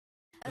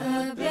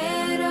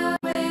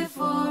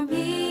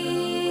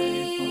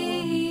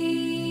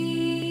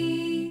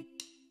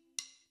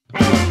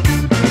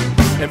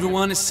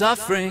Everyone is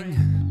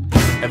suffering,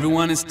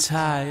 everyone is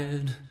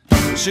tired.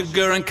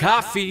 Sugar and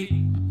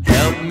coffee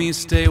help me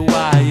stay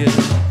wired.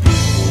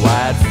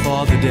 Wired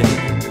for the day,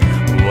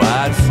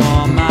 wired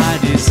for my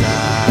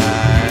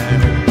desire.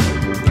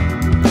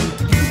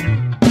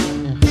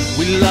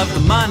 We love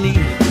the money,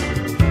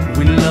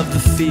 we love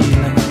the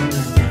feeling.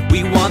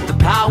 We want the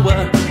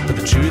power, but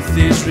the truth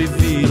is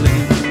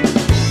revealing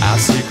our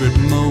secret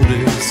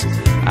motives,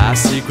 our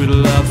secret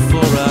love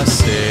for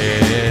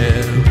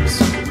ourselves.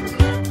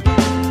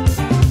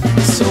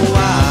 So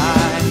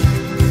why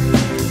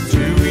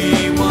do we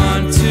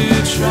want to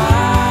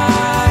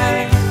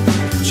try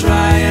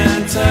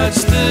and touch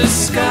the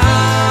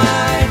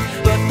sky,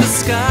 but the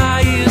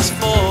sky is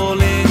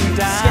falling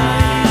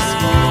down?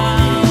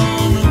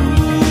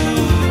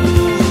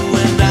 Ooh,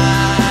 and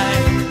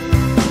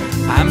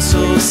I'm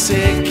so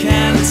sick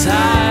and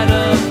tired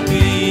of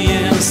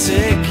being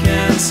sick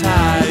and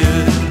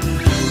tired.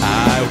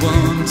 I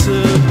want a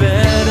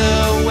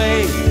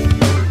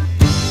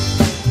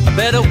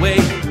better way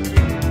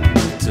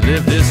to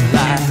live this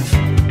life,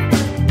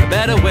 a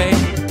better way.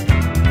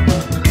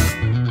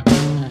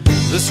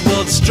 This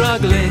world's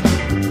struggling,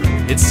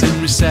 it's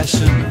in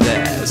recession.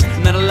 There's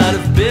not a lot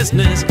of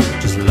business,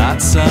 just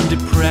lots of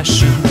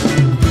depression.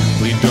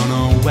 We don't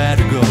know where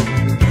to go,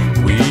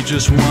 we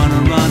just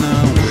wanna run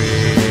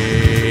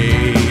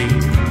away.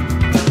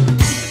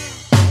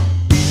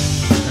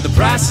 And the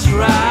prices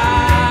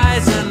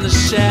rise and the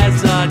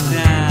shares are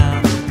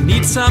down.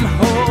 Need some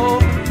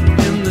hope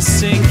in the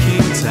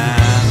sinking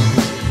town,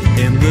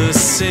 in the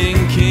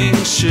sinking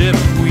ship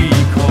we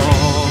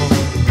call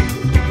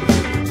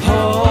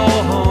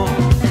home.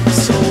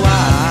 So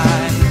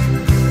why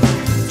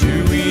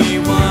do we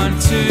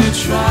want to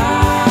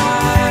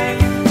try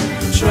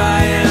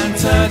and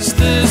touch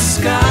the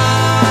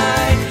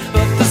sky,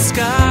 but the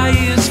sky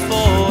is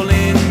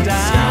falling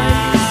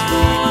down?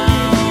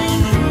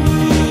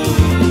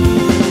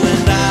 Ooh,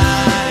 and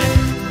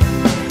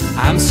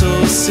I'm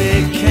so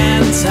sick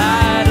and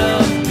tired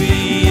of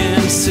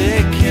being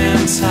sick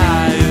and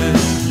tired.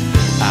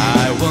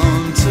 I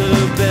want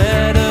a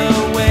better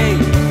way,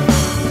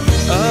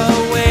 a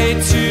way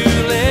to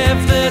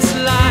live this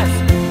life,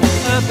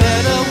 a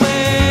better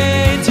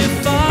way to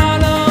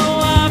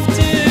follow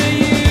after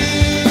you.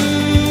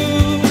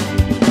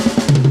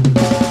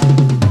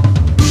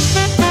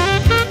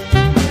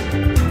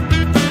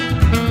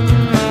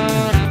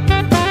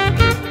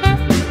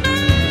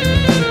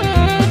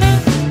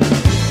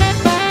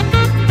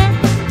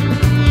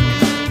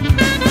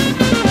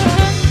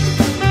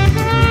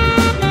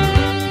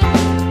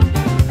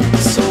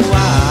 So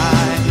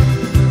why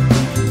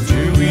do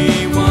we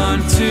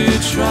want to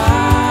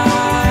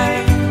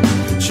try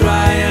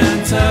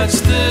and touch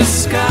the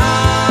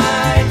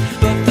sky,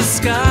 but the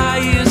sky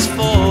is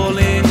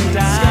falling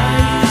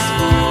down?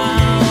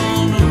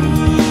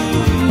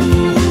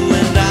 Ooh,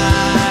 and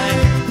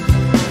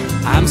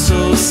I'm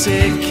so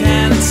sick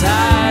and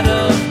tired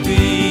of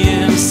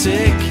being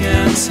sick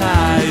and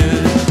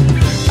tired.